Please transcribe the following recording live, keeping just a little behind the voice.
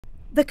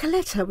The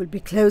Caleta will be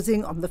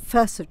closing on the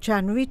 1st of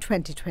January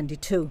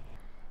 2022.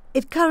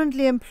 It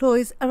currently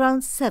employs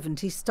around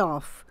 70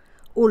 staff,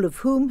 all of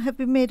whom have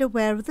been made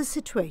aware of the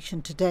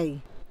situation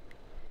today.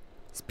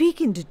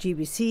 Speaking to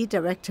GBC,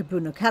 Director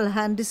Bruno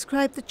Callahan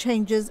described the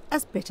changes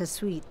as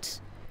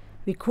bittersweet,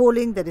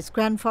 recalling that his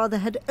grandfather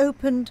had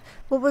opened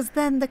what was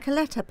then the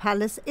Caleta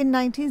Palace in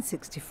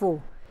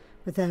 1964,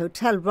 with the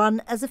hotel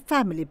run as a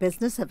family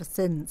business ever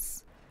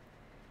since.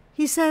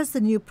 He says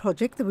the new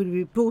project that will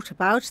be brought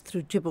about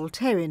through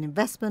Gibraltarian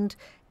investment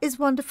is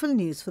wonderful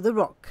news for the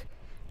Rock,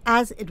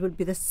 as it will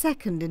be the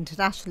second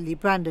internationally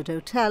branded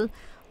hotel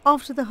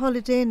after the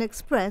Holiday Inn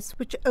Express,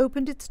 which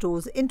opened its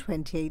doors in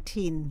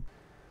 2018.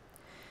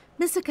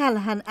 Mr.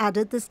 Callahan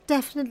added there's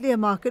definitely a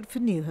market for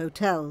new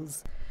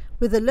hotels,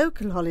 with the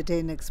local Holiday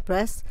Inn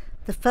Express,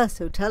 the first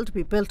hotel to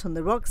be built on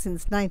the Rock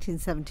since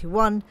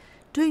 1971,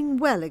 doing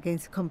well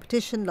against the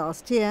competition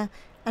last year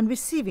and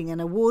receiving an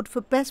award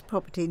for Best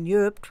Property in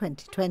Europe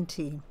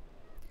 2020.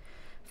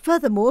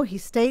 Furthermore, he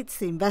states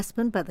the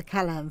investment by the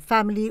Callahan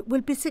family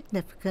will be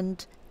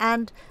significant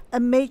and a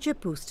major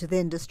boost to the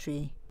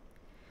industry.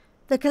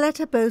 The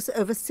Caleta boasts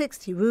over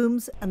 60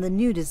 rooms and the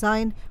new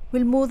design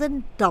will more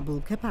than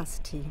double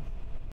capacity.